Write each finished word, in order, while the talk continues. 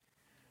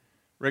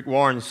Rick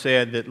Warren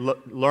said that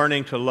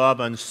learning to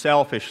love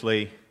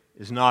unselfishly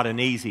is not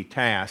an easy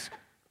task.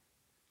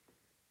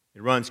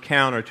 It runs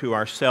counter to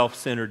our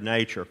self-centered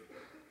nature.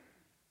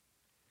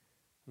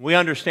 We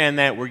understand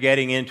that we're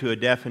getting into a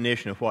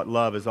definition of what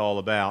love is all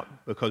about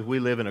because we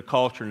live in a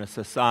culture and a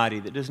society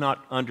that does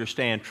not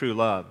understand true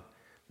love.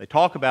 They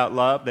talk about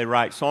love, they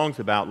write songs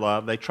about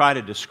love, they try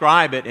to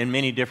describe it in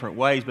many different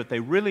ways, but they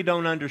really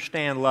don't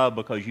understand love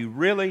because you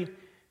really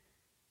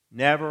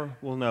never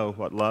will know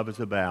what love is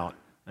about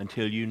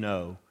until you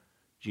know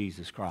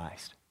Jesus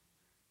Christ.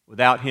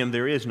 Without Him,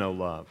 there is no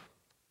love.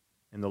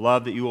 And the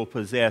love that you will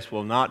possess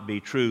will not be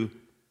true,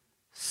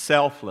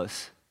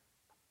 selfless,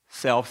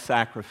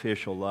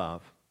 self-sacrificial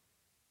love.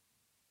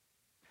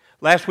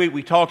 Last week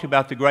we talked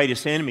about the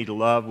greatest enemy to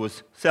love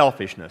was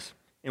selfishness,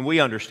 and we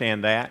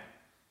understand that.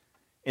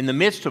 In the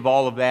midst of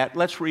all of that,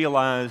 let's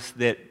realize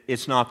that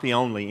it's not the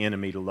only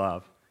enemy to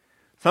love.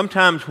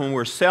 Sometimes when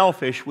we're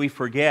selfish, we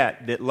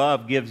forget that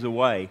love gives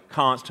away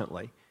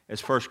constantly, as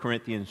 1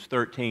 Corinthians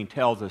 13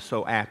 tells us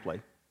so aptly.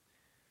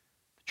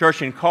 The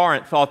church in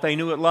Corinth thought they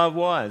knew what love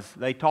was.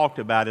 They talked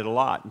about it a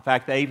lot. In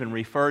fact, they even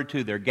referred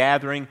to their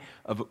gathering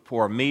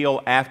for a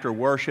meal after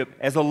worship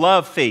as a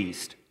love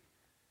feast.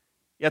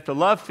 Yet the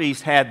love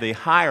feast had the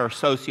higher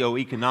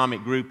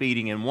socioeconomic group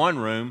eating in one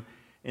room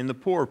and the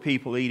poor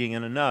people eating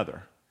in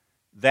another.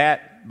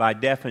 That, by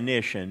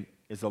definition,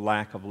 is a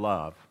lack of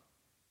love.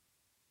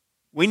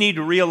 We need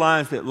to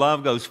realize that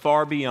love goes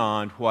far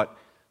beyond what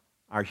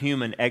our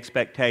human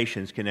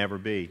expectations can ever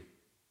be.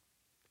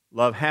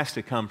 Love has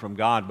to come from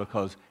God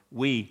because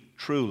we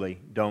truly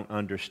don't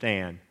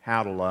understand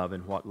how to love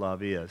and what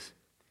love is.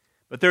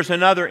 But there's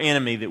another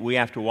enemy that we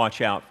have to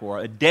watch out for,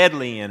 a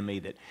deadly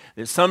enemy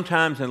that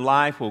sometimes in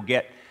life will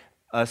get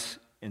us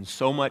in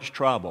so much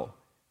trouble,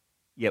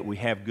 yet we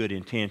have good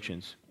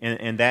intentions.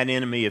 And that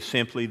enemy is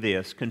simply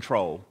this: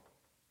 control.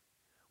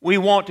 We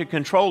want to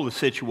control the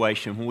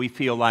situation when we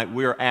feel like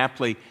we're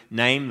aptly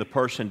named the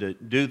person to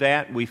do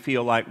that. We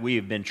feel like we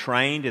have been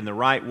trained in the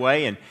right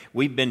way and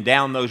we've been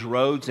down those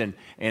roads and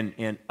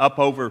up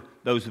over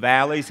those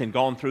valleys and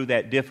gone through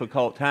that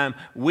difficult time.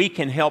 We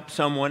can help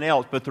someone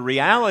else. But the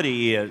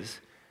reality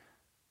is,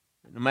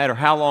 no matter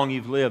how long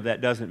you've lived,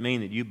 that doesn't mean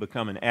that you've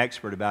become an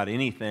expert about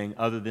anything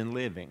other than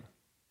living.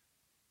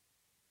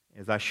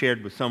 As I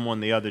shared with someone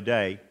the other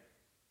day,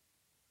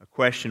 a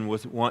question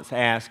was once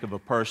asked of a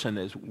person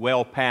that's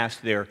well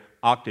past their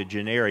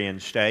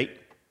octogenarian state.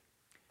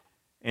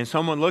 And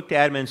someone looked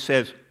at him and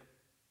says,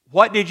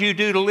 "What did you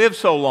do to live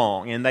so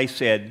long?" And they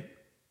said,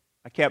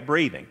 "I kept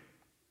breathing."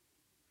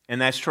 And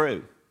that's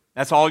true.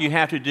 That's all you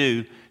have to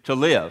do to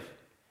live.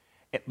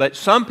 But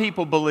some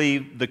people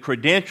believe the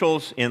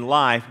credentials in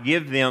life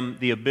give them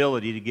the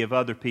ability to give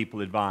other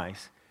people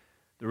advice.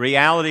 The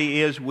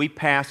reality is we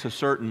pass a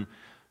certain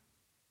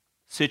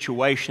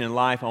situation in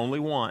life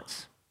only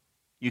once.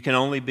 You can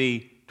only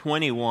be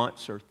 20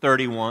 once or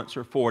 30 once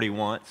or 40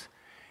 once.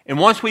 And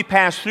once we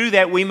pass through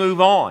that, we move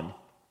on.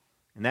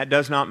 And that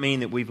does not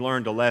mean that we've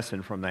learned a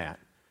lesson from that.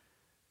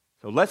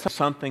 So let's talk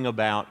something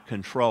about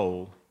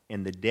control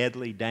and the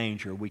deadly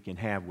danger we can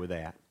have with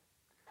that.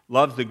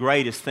 Love's the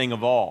greatest thing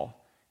of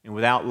all. And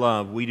without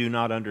love, we do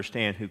not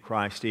understand who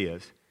Christ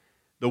is.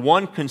 The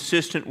one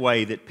consistent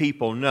way that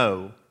people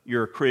know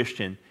you're a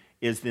Christian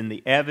is in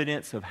the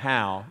evidence of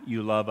how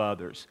you love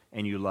others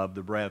and you love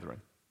the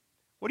brethren.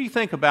 What do you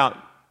think about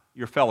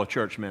your fellow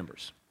church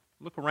members?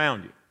 Look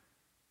around you.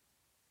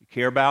 You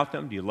care about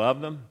them? Do you love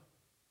them?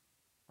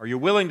 Are you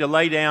willing to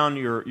lay down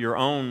your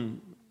own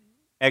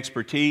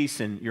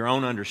expertise and your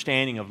own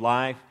understanding of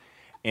life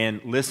and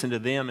listen to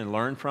them and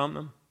learn from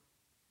them?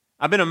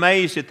 I've been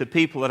amazed at the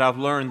people that I've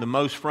learned the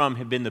most from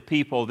have been the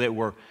people that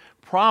were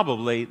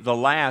probably the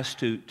last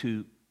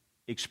to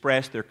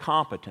express their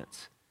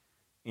competence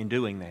in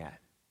doing that.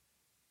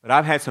 But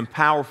I've had some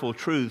powerful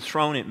truths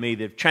thrown at me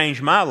that have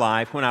changed my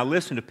life when I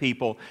listened to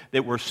people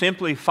that were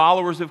simply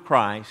followers of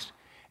Christ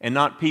and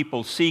not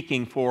people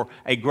seeking for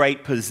a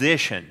great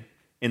position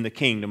in the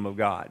kingdom of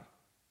God.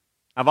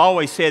 I've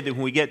always said that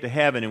when we get to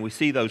heaven and we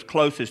see those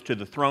closest to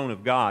the throne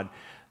of God,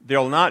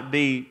 there'll not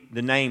be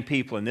the named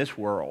people in this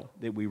world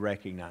that we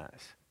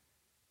recognize.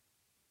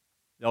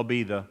 They'll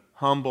be the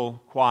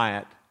humble,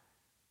 quiet,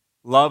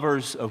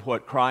 lovers of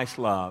what Christ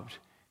loved,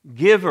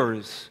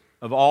 givers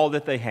of all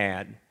that they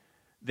had.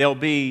 They'll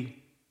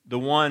be the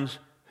ones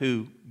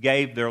who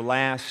gave their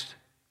last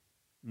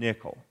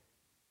nickel,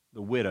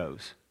 the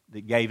widows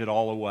that gave it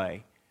all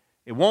away.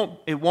 It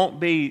won't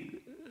be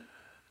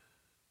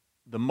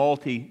the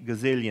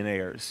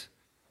multi-gazillionaires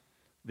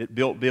that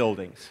built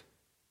buildings,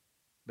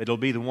 but it'll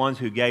be the ones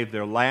who gave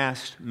their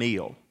last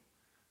meal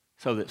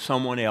so that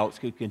someone else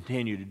could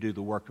continue to do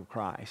the work of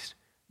Christ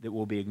that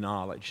will be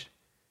acknowledged.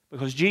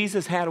 Because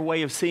Jesus had a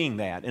way of seeing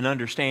that and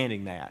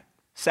understanding that.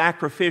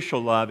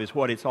 Sacrificial love is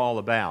what it's all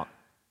about.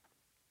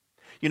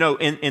 You know,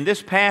 in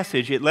this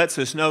passage, it lets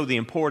us know the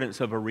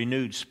importance of a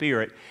renewed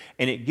spirit,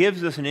 and it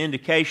gives us an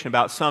indication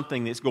about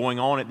something that's going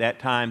on at that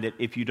time that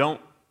if you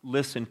don't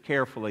listen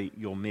carefully,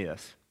 you'll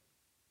miss.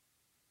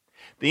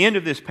 The end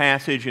of this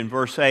passage in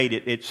verse 8,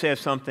 it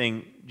says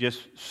something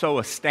just so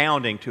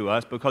astounding to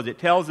us because it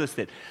tells us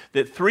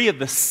that three of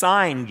the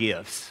sign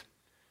gifts,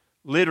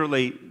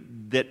 literally,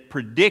 that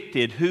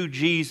predicted who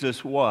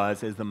Jesus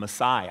was as the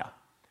Messiah,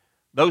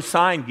 those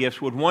sign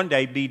gifts would one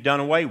day be done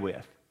away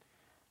with.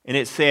 And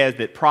it says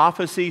that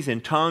prophecies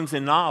and tongues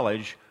and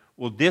knowledge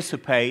will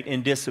dissipate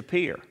and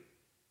disappear.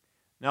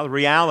 Now, the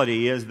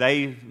reality is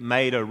they've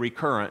made a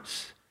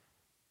recurrence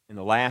in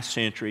the last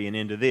century and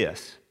into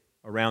this.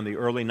 Around the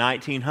early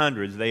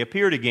 1900s, they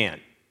appeared again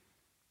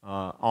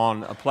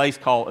on a place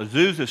called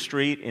Azusa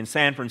Street in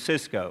San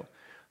Francisco.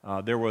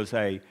 There was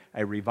a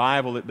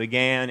revival that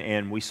began,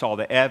 and we saw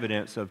the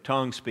evidence of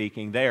tongue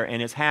speaking there,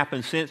 and it's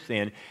happened since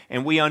then.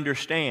 And we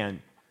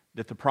understand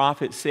that the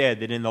prophet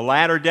said that in the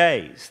latter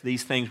days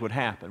these things would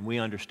happen. We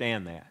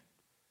understand that.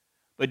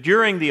 But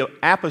during the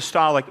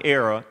apostolic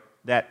era,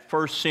 that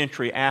first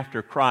century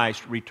after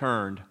Christ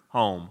returned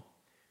home,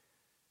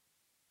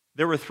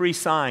 there were three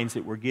signs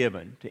that were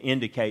given to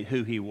indicate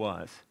who he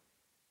was.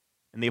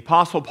 And the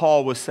Apostle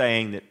Paul was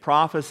saying that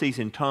prophecies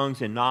and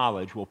tongues and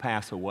knowledge will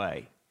pass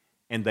away.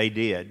 And they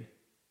did.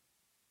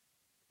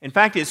 In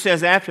fact, it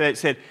says after that, it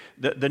said,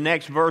 the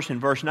next verse in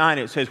verse 9,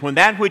 it says, when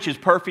that which is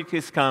perfect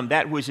is come,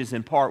 that which is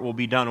in part will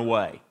be done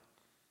away.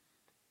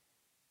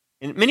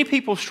 And many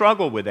people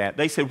struggle with that.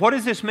 They said, what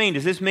does this mean?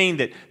 Does this mean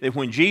that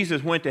when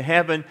Jesus went to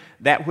heaven,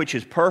 that which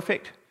is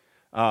perfect,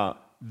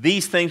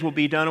 these things will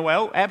be done away?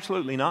 Oh,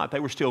 absolutely not.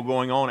 They were still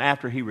going on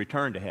after he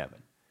returned to heaven.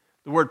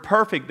 The word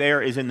perfect there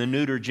is in the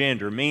neuter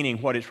gender,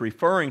 meaning what it's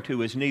referring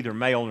to is neither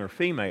male nor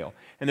female.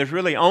 And there's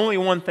really only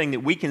one thing that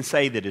we can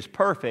say that is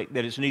perfect,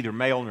 that is neither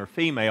male nor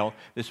female,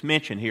 that's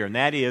mentioned here, and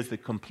that is the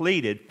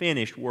completed,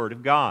 finished Word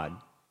of God.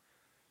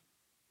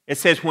 It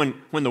says when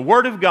the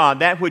Word of God,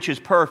 that which is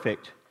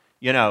perfect,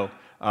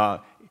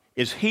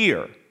 is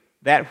here,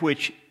 that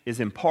which is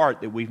in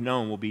part that we've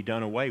known will be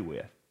done away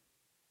with.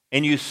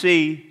 And you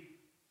see,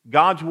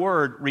 God's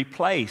Word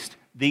replaced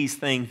these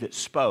things that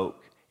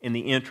spoke in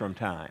the interim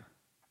time.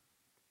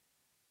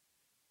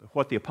 But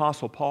what the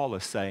Apostle Paul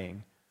is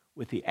saying,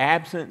 with the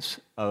absence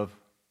of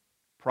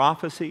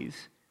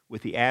prophecies,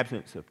 with the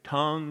absence of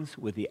tongues,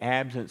 with the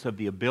absence of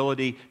the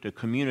ability to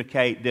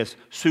communicate this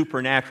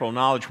supernatural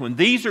knowledge, when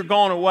these are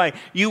gone away,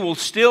 you will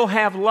still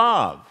have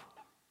love.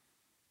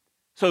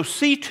 So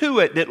see to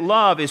it that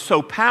love is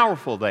so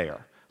powerful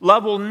there.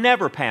 Love will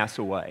never pass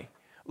away.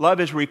 Love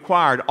is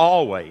required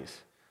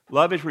always.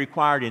 Love is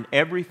required in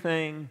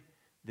everything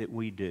that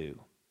we do,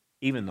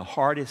 even the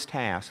hardest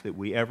task that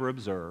we ever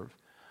observe,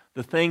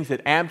 the things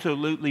that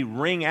absolutely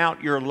wring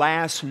out your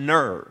last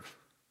nerve,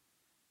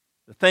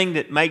 the thing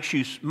that makes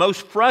you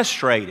most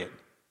frustrated.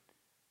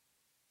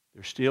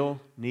 There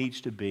still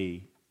needs to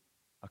be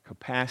a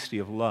capacity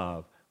of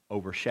love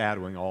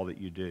overshadowing all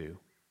that you do.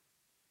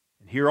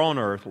 And here on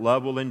earth,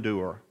 love will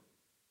endure.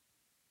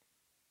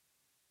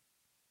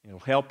 It'll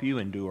help you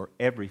endure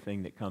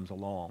everything that comes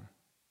along.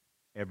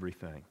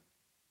 Everything.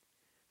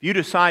 If you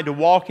decide to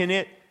walk in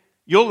it,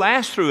 you'll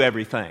last through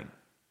everything.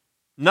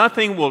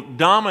 Nothing will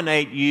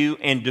dominate you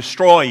and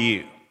destroy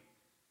you.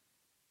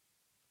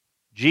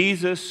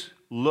 Jesus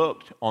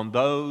looked on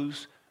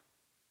those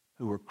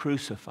who were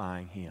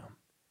crucifying him.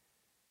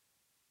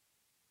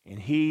 And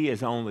he,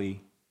 as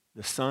only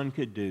the Son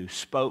could do,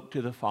 spoke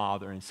to the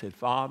Father and said,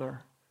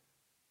 Father,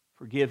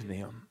 forgive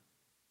them.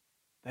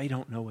 They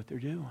don't know what they're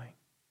doing.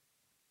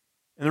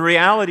 And the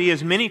reality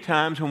is many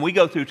times when we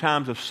go through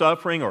times of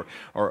suffering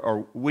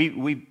or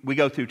we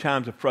go through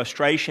times of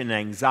frustration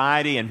and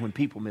anxiety, and when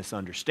people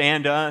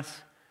misunderstand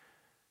us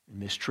and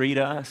mistreat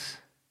us,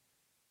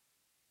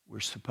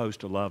 we're supposed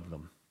to love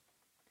them.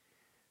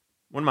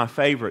 One of my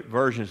favorite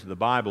versions of the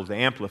Bible is the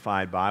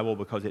Amplified Bible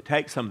because it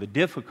takes some of the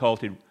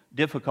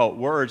difficult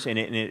words and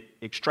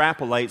it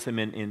extrapolates them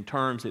in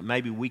terms that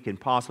maybe we can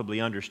possibly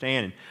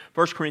understand. And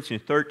 1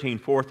 Corinthians 13,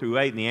 4 through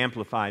 8 in the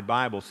Amplified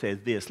Bible says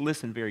this.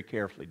 Listen very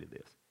carefully to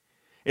this.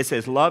 It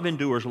says, love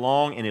endures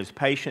long and is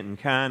patient and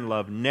kind.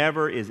 Love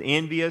never is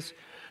envious,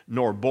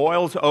 nor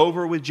boils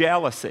over with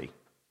jealousy.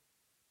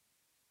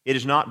 It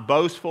is not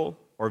boastful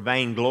or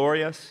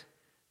vainglorious,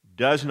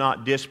 does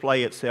not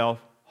display itself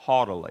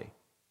haughtily.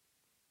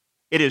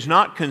 It is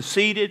not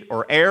conceited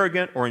or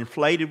arrogant or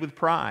inflated with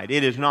pride.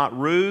 It is not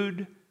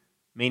rude,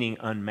 meaning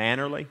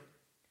unmannerly,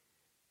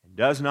 and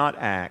does not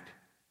act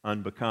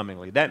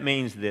unbecomingly. That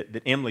means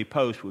that Emily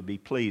Post would be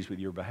pleased with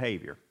your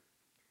behavior.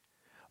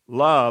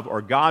 Love,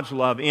 or God's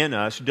love in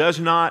us, does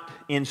not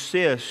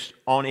insist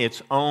on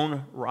its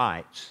own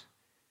rights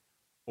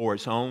or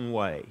its own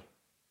way,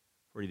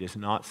 for it is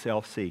not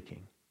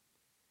self-seeking.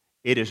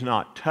 It is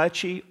not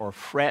touchy or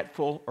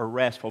fretful or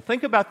restful.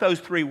 Think about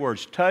those three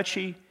words,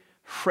 touchy,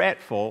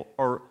 fretful,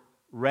 or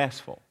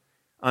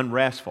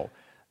unrestful.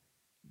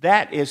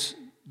 That is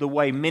the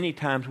way many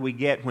times we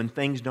get when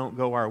things don't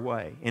go our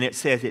way. And it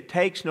says it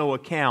takes no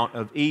account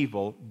of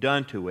evil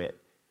done to it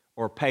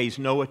or pays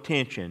no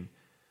attention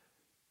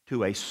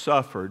to a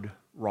suffered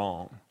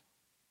wrong.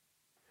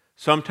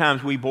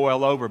 Sometimes we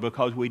boil over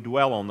because we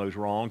dwell on those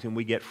wrongs and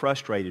we get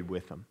frustrated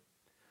with them.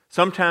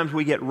 Sometimes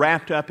we get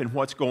wrapped up in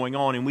what's going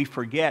on and we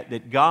forget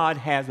that God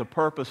has a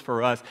purpose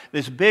for us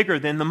that's bigger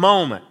than the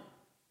moment.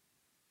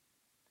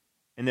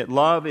 And that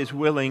love is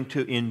willing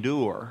to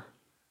endure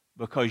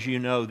because you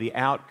know the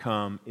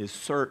outcome is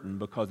certain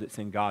because it's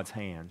in God's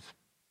hands.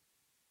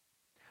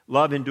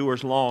 Love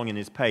endures long and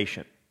is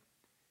patient.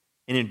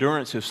 And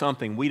endurance is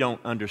something we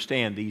don't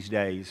understand these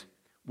days.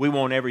 We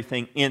want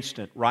everything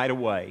instant, right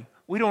away.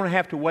 We don't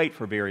have to wait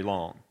for very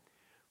long.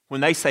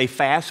 When they say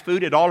fast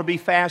food, it ought to be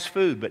fast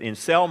food. But in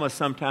Selma,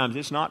 sometimes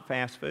it's not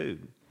fast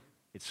food.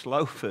 It's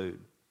slow food.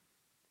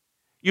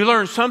 You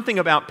learn something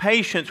about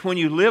patience when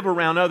you live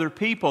around other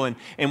people,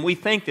 and we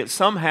think that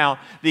somehow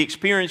the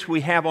experience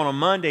we have on a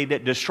Monday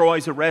that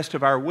destroys the rest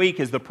of our week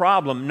is the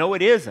problem. No,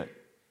 it isn't.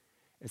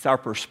 It's our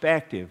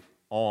perspective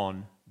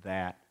on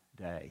that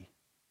day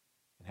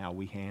and how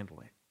we handle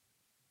it.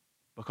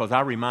 Because I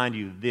remind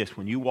you of this,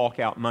 when you walk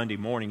out Monday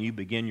morning, you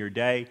begin your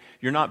day,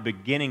 you're not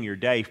beginning your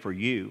day for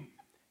you.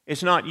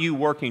 It's not you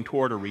working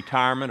toward a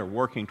retirement or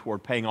working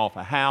toward paying off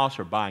a house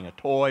or buying a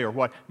toy or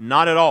what.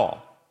 Not at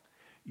all.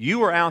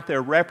 You are out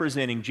there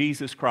representing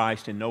Jesus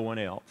Christ and no one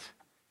else.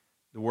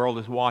 The world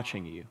is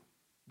watching you.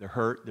 They're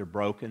hurt, they're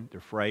broken,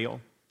 they're frail.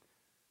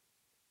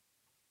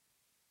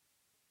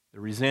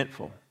 They're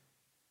resentful.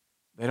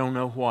 They don't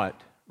know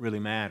what really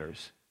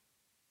matters.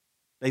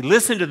 They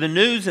listen to the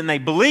news and they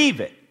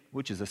believe it,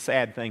 which is a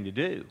sad thing to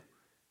do.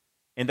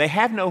 And they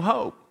have no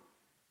hope.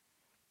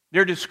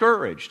 They're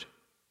discouraged.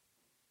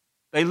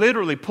 They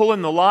literally pull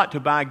in the lot to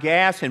buy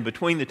gas, and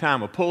between the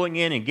time of pulling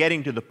in and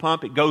getting to the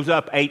pump, it goes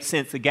up 8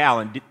 cents a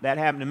gallon. That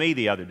happened to me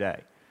the other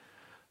day.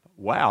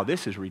 Wow,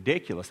 this is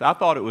ridiculous. I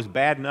thought it was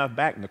bad enough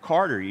back in the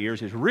Carter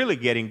years. It's really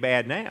getting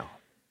bad now.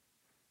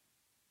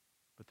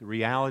 But the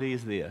reality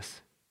is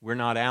this. We're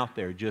not out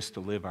there just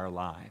to live our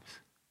lives.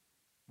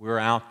 We're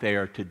out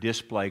there to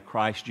display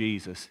Christ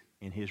Jesus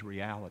in His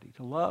reality,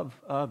 to love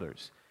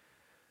others,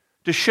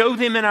 to show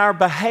them in our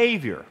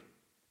behavior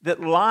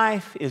that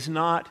life is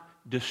not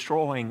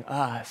destroying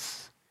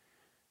us,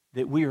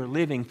 that we are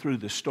living through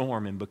the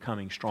storm and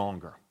becoming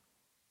stronger.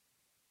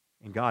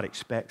 And God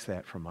expects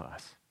that from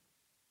us.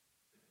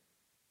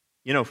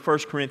 You know,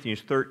 1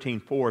 Corinthians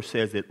 13:4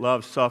 says that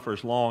love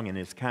suffers long and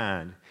is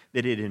kind,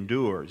 that it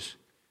endures.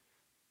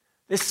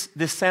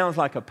 This sounds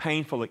like a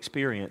painful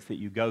experience that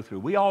you go through.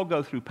 We all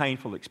go through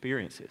painful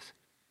experiences.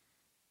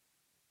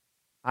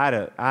 I had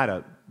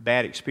a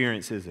bad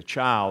experience as a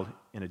child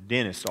in a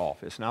dentist's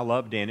office. And I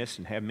love dentists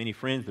and have many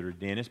friends that are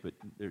dentists, but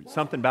there's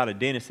something about a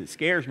dentist that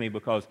scares me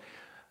because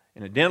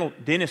in a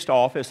dentist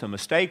office a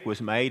mistake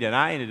was made and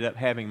I ended up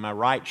having my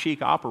right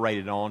cheek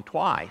operated on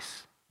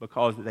twice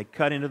because they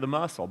cut into the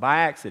muscle by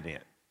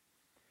accident.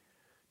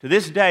 To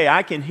this day,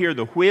 I can hear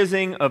the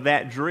whizzing of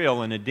that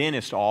drill in a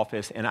dentist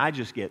office and I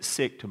just get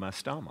sick to my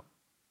stomach.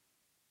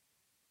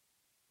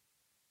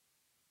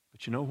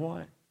 But you know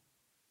what?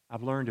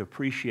 I've learned to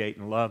appreciate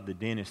and love the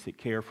dentists that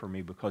care for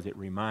me because it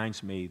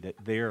reminds me that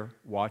they're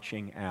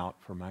watching out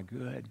for my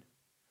good.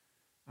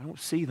 I don't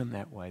see them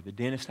that way. The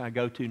dentist I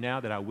go to now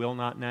that I will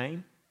not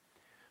name,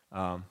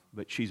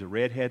 but she's a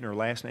redhead and her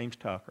last name's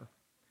Tucker,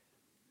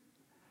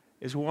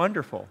 is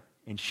wonderful.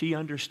 And she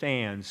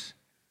understands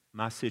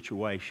my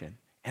situation.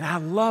 And I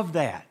love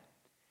that.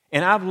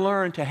 And I've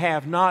learned to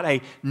have not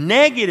a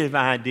negative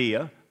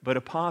idea, but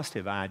a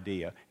positive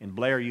idea. And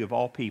Blair, you of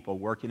all people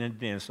working in a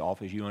dentist's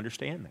office, you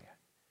understand that.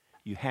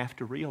 You have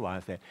to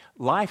realize that.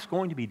 Life's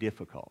going to be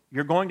difficult.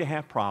 You're going to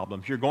have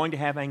problems. You're going to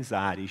have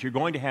anxieties. You're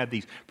going to have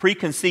these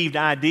preconceived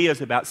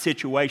ideas about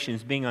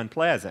situations being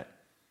unpleasant.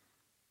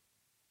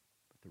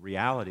 But the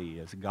reality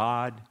is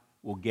God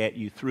will get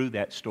you through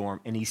that storm,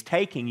 and He's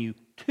taking you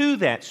to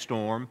that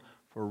storm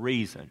for a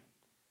reason.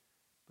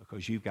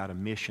 Because you've got a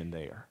mission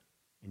there,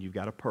 and you've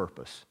got a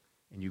purpose,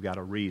 and you've got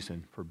a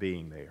reason for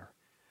being there.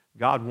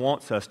 God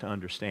wants us to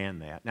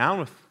understand that. Now I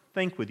want to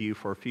think with you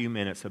for a few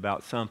minutes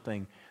about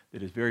something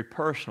that is very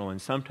personal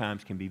and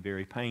sometimes can be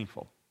very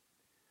painful.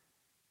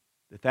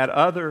 That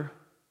other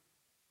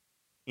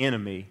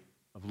enemy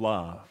of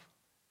love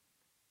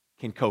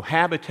can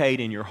cohabitate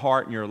in your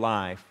heart and your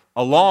life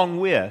along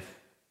with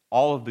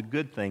all of the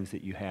good things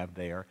that you have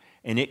there,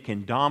 and it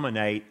can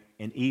dominate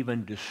and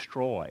even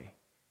destroy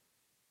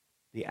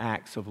the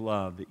acts of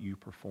love that you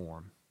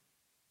perform.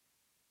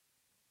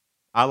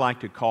 I like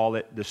to call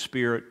it the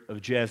spirit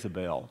of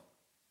Jezebel,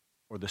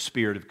 or the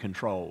spirit of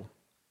control.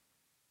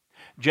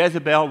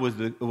 Jezebel was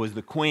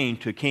the queen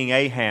to King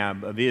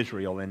Ahab of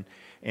Israel, and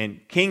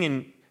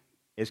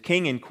as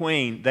king and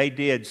queen, they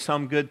did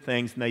some good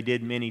things and they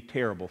did many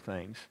terrible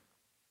things.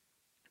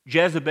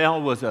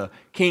 Jezebel was a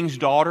king's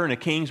daughter and a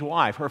king's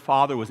wife. Her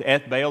father was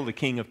Ethbaal, the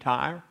king of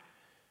Tyre,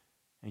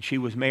 and she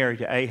was married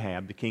to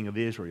Ahab, the king of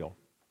Israel.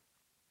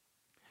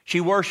 She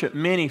worshiped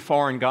many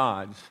foreign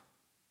gods.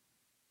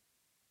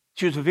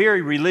 She was a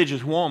very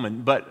religious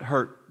woman, but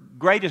her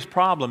greatest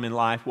problem in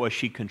life was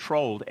she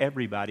controlled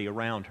everybody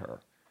around her.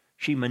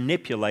 She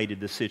manipulated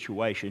the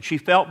situation. She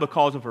felt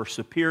because of her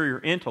superior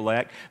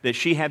intellect that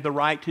she had the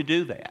right to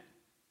do that.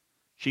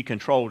 She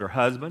controlled her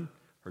husband,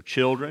 her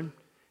children,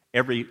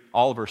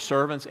 all of her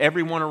servants,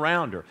 everyone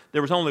around her.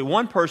 There was only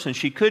one person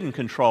she couldn't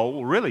control,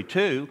 well, really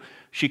two.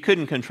 She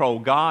couldn't control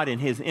God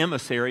and his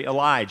emissary,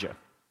 Elijah.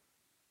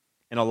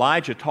 And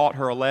Elijah taught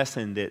her a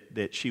lesson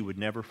that she would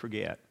never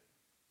forget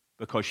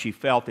because she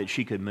felt that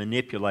she could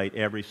manipulate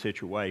every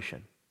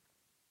situation.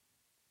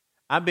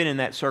 I've been in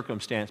that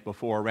circumstance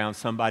before around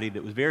somebody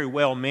that was very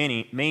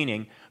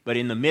well-meaning, but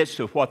in the midst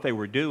of what they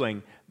were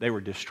doing, they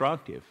were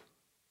destructive.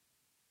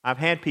 I've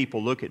had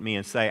people look at me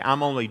and say,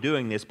 I'm only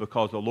doing this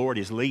because the Lord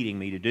is leading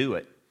me to do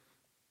it.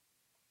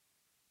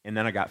 And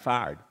then I got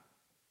fired.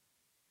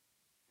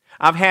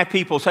 I've had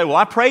people say, well,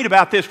 I prayed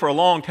about this for a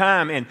long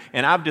time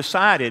and I've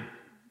decided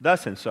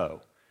thus and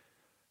so.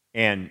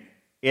 And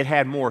it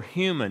had more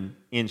human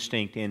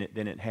instinct in it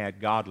than it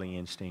had godly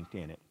instinct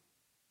in it.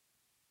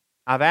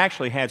 I've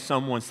actually had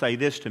someone say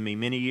this to me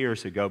many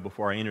years ago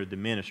before I entered the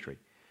ministry.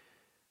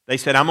 They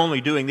said, I'm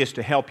only doing this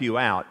to help you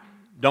out.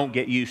 Don't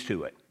get used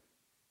to it.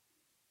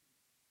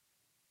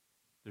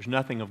 There's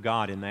nothing of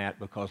God in that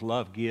because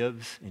love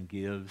gives and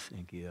gives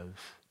and gives.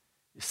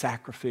 It's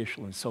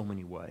sacrificial in so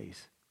many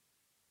ways.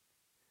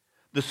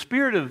 The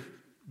spirit of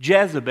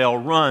Jezebel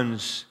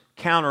runs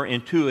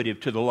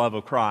counterintuitive to the love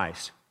of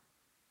Christ.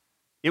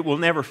 It will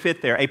never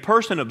fit there. A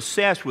person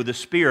obsessed with the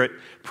Spirit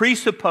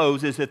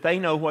presupposes that they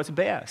know what's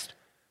best,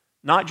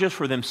 not just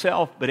for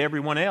themselves, but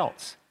everyone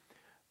else.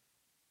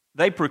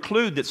 They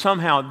preclude that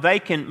somehow they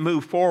can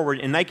move forward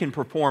and they can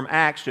perform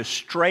acts to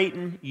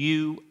straighten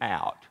you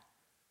out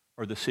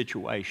or the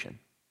situation.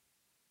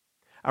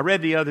 I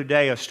read the other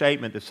day a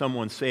statement that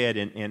someone said,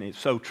 and it's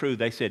so true.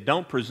 They said,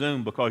 don't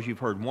presume because you've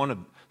heard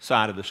one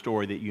side of the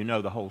story that you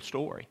know the whole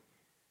story.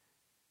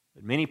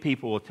 But many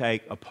people will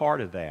take a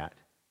part of that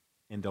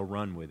and they'll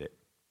run with it.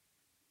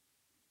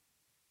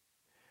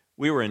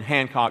 We were in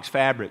Hancock's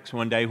Fabrics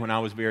one day when I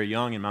was very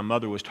young, and my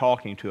mother was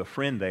talking to a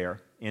friend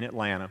there in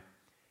Atlanta.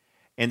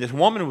 And this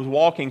woman was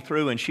walking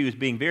through, and she was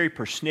being very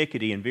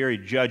persnickety and very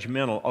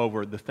judgmental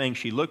over the things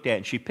she looked at.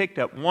 And she picked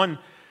up one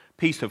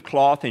piece of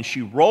cloth, and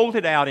she rolled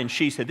it out, and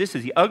she said, this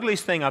is the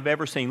ugliest thing I've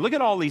ever seen. Look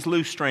at all these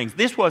loose strings.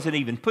 This wasn't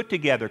even put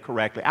together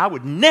correctly. I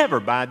would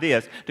never buy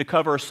this to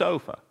cover a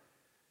sofa.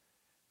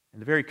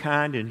 And the very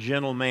kind and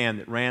gentle man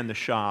that ran the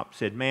shop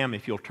said, ma'am,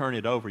 if you'll turn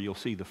it over, you'll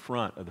see the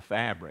front of the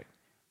fabric.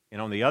 And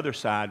on the other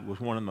side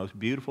was one of the most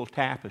beautiful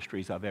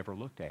tapestries I've ever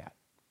looked at.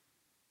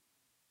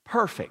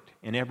 Perfect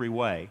in every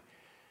way.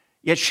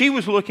 Yet she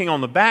was looking on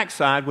the back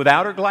side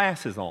without her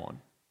glasses on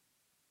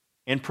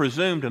and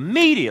presumed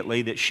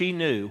immediately that she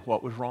knew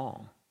what was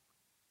wrong.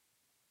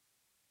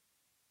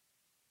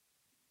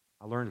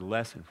 I learned a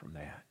lesson from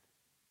that.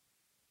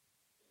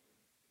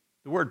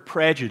 The word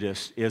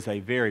prejudice is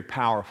a very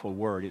powerful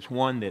word. It's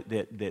one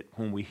that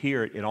when we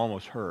hear it, it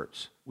almost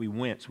hurts. We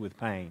wince with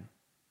pain.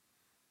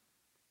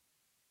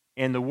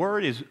 And the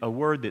word is a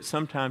word that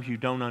sometimes you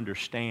don't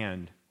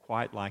understand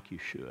quite like you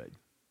should.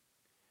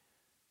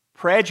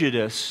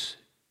 Prejudice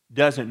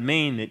doesn't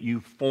mean that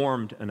you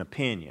formed an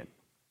opinion.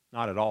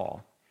 Not at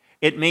all.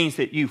 It means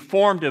that you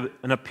formed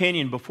an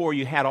opinion before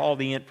you had all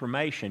the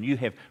information. You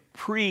have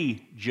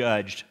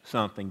prejudged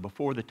something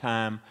before the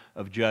time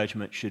of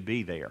judgment should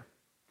be there.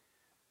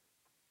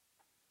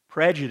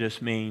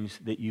 Prejudice means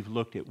that you've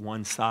looked at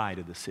one side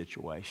of the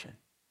situation.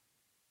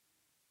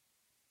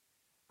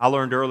 I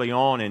learned early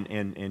on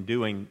in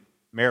doing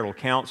marital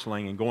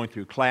counseling and going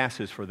through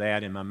classes for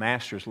that in my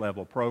master's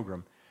level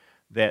program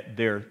that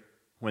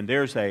when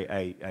there's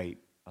a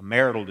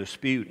marital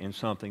dispute in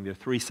something, there are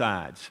three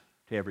sides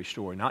to every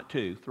story, not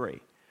two, three.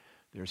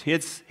 There's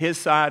his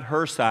side,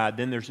 her side,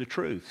 then there's the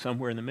truth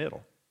somewhere in the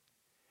middle.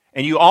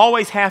 And you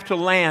always have to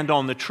land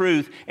on the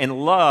truth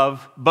and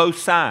love both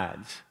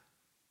sides.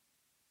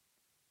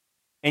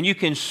 And you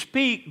can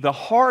speak the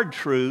hard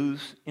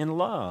truths in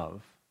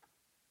love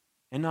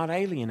and not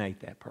alienate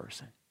that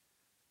person.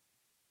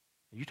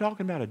 You're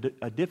talking about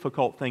a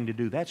difficult thing to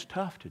do. That's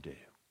tough to do.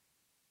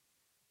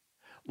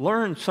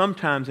 Learn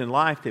sometimes in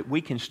life that we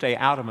can stay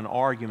out of an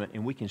argument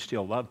and we can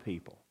still love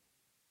people.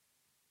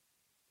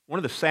 One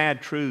of the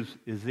sad truths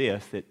is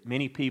this, that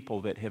many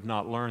people that have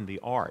not learned the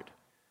art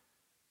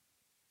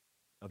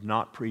of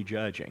not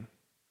prejudging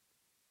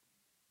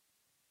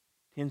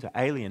tend to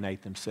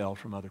alienate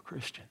themselves from other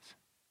Christians.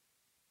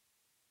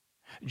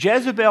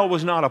 Jezebel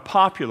was not a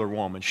popular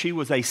woman. She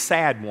was a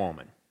sad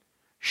woman.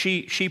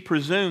 She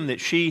presumed that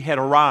she had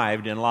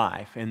arrived in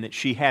life and that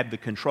she had the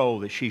control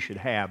that she should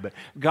have. But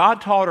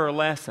God taught her a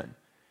lesson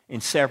in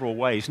several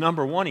ways.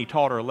 Number one, He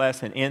taught her a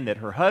lesson in that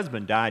her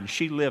husband died and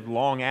she lived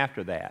long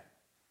after that.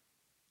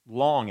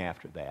 Long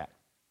after that.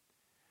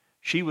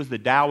 She was the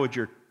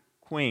dowager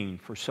queen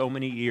for so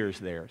many years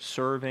there,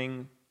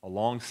 serving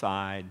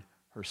alongside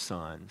her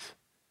sons.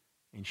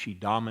 And she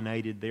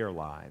dominated their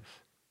lives.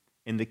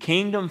 And the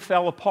kingdom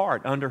fell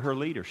apart under her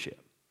leadership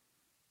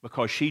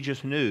because she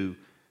just knew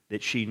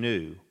that she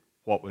knew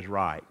what was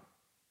right.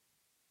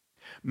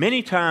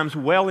 Many times,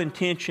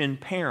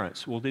 well-intentioned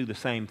parents will do the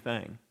same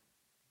thing.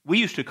 We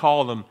used to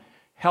call them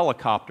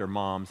helicopter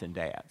moms and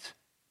dads.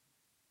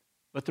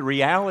 But the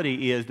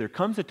reality is there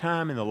comes a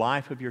time in the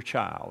life of your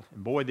child,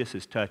 and boy, this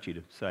is touchy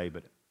to say,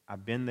 but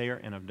I've been there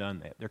and I've done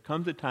that. There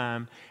comes a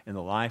time in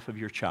the life of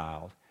your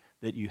child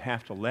that you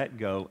have to let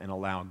go and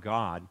allow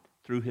God,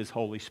 through His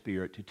Holy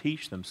Spirit, to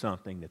teach them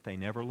something that they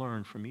never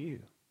learned from you.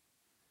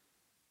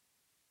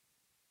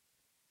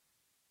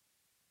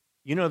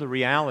 You know, the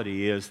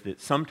reality is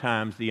that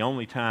sometimes the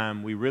only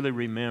time we really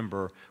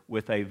remember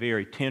with a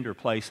very tender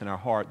place in our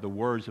heart the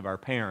words of our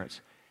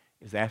parents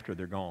is after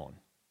they're gone.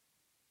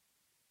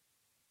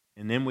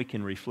 And then we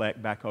can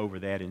reflect back over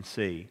that and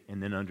see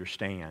and then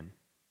understand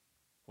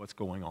what's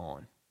going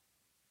on.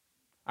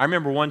 I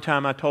remember one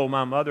time I told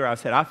my mother, I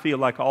said, I feel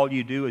like all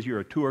you do is you're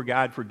a tour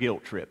guide for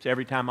guilt trips.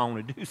 Every time I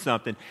want to do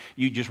something,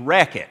 you just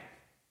wreck it.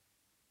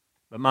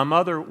 But my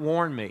mother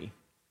warned me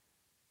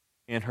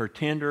in her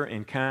tender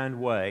and kind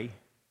way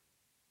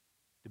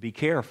to be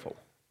careful.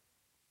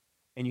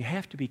 And you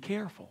have to be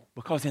careful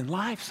because in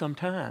life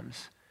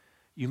sometimes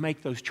you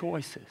make those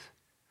choices.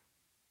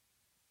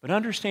 But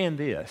understand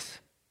this.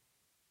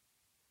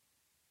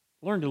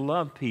 Learn to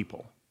love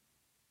people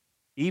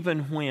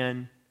even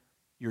when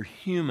your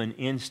human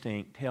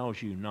instinct tells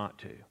you not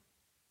to,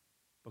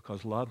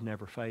 because love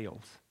never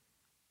fails.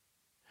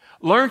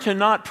 Learn to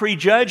not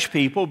prejudge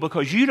people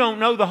because you don't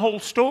know the whole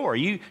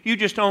story. You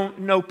just don't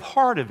know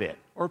part of it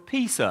or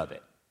piece of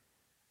it.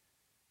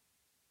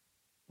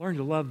 Learn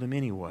to love them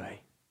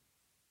anyway.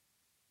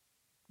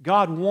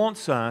 God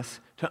wants us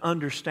to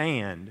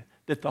understand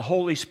that the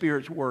Holy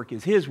Spirit's work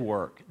is His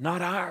work,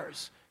 not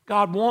ours.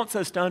 God wants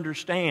us to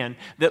understand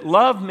that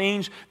love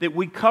means that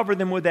we cover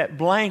them with that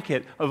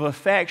blanket of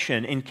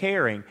affection and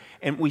caring,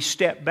 and we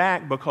step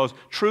back because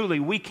truly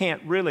we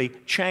can't really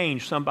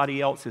change somebody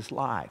else's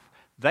life.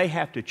 They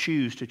have to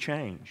choose to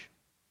change.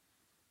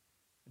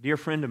 A dear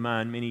friend of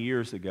mine many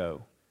years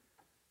ago,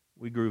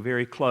 we grew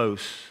very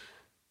close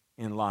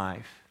in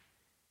life.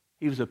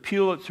 He was a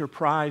Pulitzer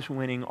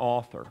Prize-winning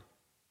author.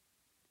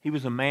 He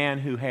was a man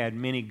who had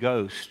many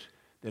ghosts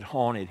that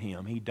haunted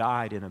him. He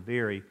died in a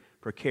very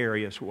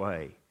precarious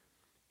way,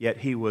 yet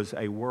he was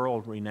a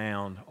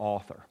world-renowned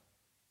author.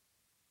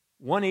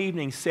 One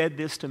evening said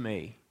this to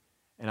me,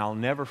 and I'll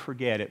never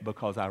forget it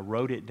because I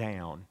wrote it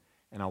down,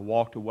 and I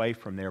walked away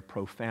from there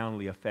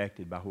profoundly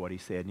affected by what he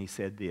said. And he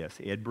said this,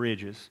 Ed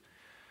Bridges,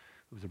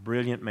 who was a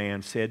brilliant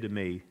man, said to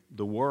me,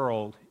 "The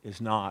world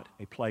is not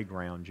a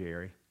playground,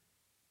 Jerry.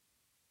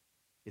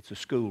 It's a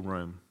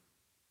schoolroom.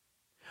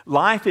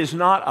 Life is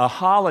not a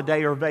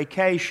holiday or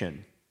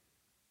vacation.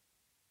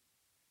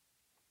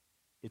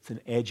 It's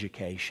an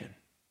education."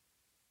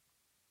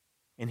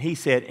 And he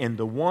said, and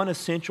the one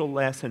essential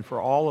lesson for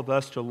all of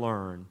us to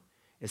learn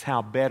is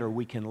how better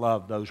we can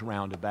love those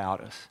round about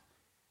us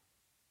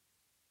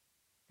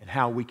and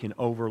how we can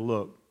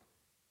overlook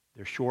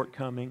their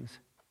shortcomings,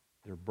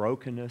 their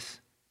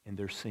brokenness, and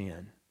their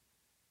sin.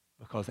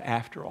 Because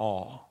after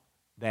all,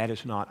 that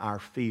is not our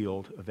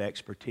field of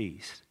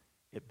expertise.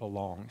 It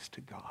belongs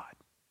to God.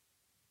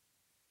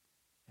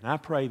 And I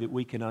pray that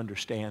we can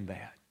understand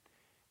that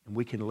and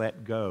we can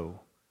let go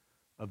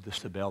of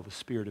the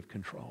spirit of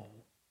control.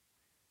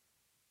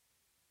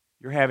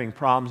 You're having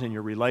problems in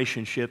your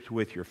relationships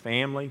with your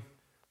family,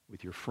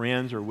 with your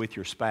friends, or with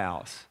your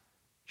spouse.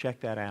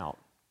 Check that out.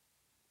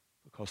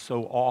 Because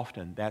so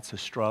often that's a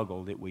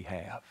struggle that we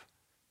have.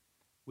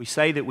 We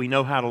say that we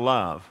know how to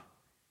love,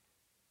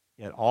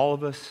 yet all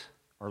of us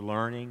are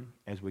learning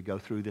as we go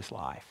through this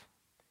life.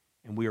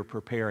 And we are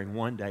preparing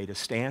one day to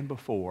stand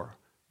before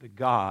the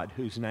God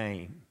whose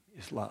name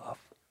is love.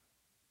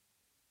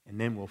 And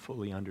then we'll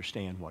fully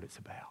understand what it's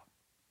about.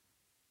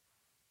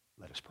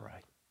 Let us pray.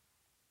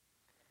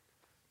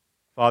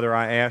 Father,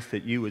 I ask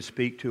that you would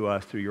speak to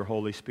us through your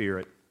Holy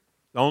Spirit.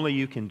 Only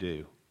you can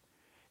do.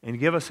 And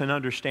give us an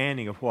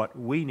understanding of what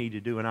we need to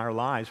do in our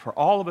lives. For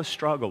all of us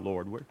struggle,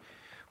 Lord.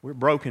 We're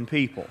broken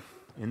people.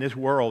 And this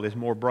world is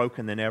more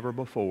broken than ever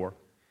before.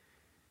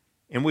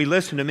 And we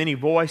listen to many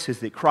voices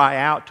that cry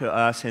out to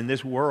us in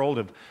this world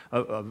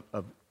of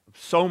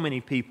so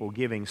many people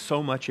giving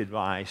so much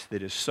advice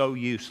that is so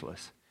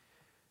useless.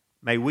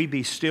 May we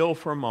be still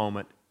for a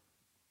moment,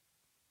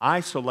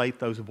 isolate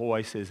those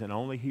voices, and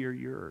only hear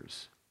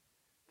yours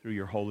through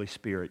your Holy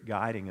Spirit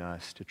guiding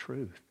us to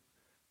truth.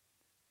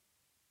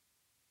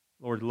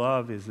 Lord,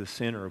 love is the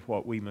center of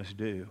what we must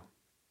do.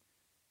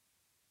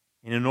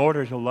 And in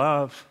order to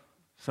love,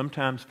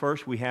 sometimes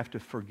first we have to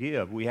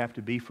forgive. We have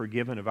to be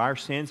forgiven of our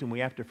sins, and we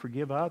have to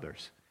forgive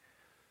others.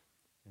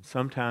 And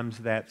sometimes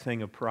that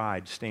thing of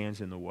pride stands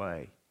in the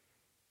way.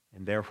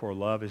 And therefore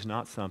love is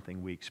not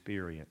something we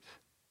experience.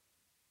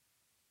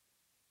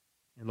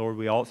 And Lord,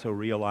 we also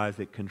realize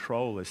that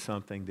control is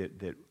something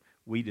that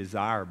we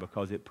desire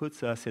because it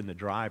puts us in the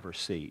driver's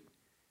seat.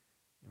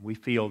 And we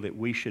feel that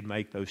we should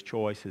make those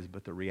choices,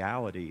 but the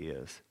reality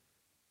is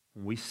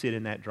when we sit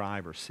in that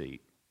driver's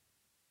seat,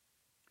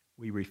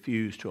 we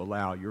refuse to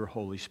allow your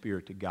Holy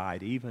Spirit to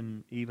guide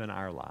even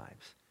our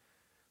lives,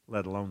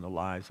 let alone the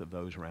lives of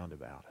those round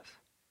about us.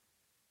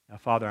 Now,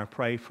 Father, I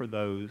pray for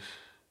those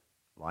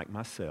like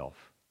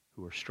myself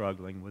who are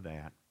struggling with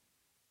that.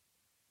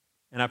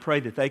 And I pray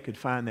that they could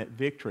find that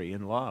victory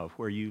in love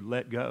where you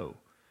let go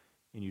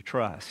and you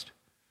trust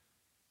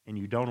and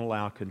you don't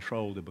allow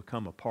control to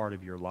become a part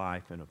of your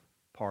life and a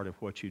part of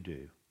what you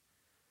do.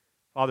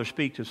 Father,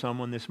 speak to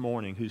someone this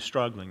morning who's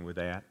struggling with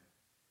that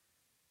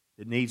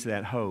needs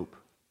that hope,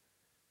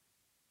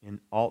 and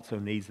also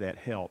needs that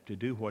help to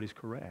do what is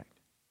correct.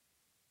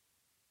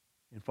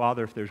 And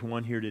Father, if there's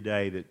one here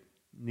today that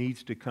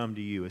needs to come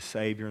to you as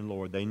Savior and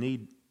Lord, they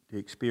need to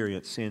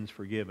experience sins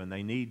forgiven.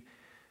 They need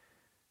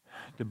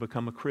to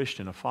become a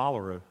Christian, a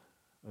follower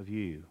of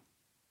you.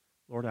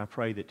 Lord, I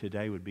pray that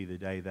today would be the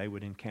day they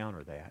would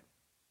encounter that.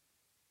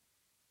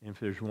 And if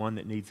there's one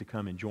that needs to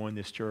come and join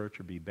this church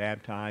or be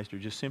baptized or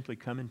just simply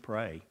come and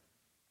pray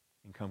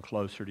and come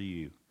closer to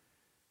you,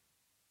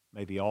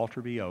 may the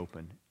altar be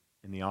open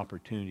and the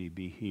opportunity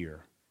be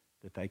here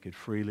that they could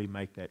freely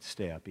make that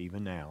step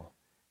even now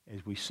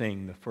as we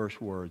sing the first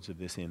words of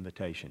this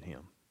invitation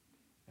hymn.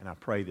 And I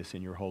pray this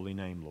in your holy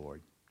name,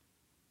 Lord.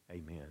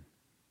 Amen.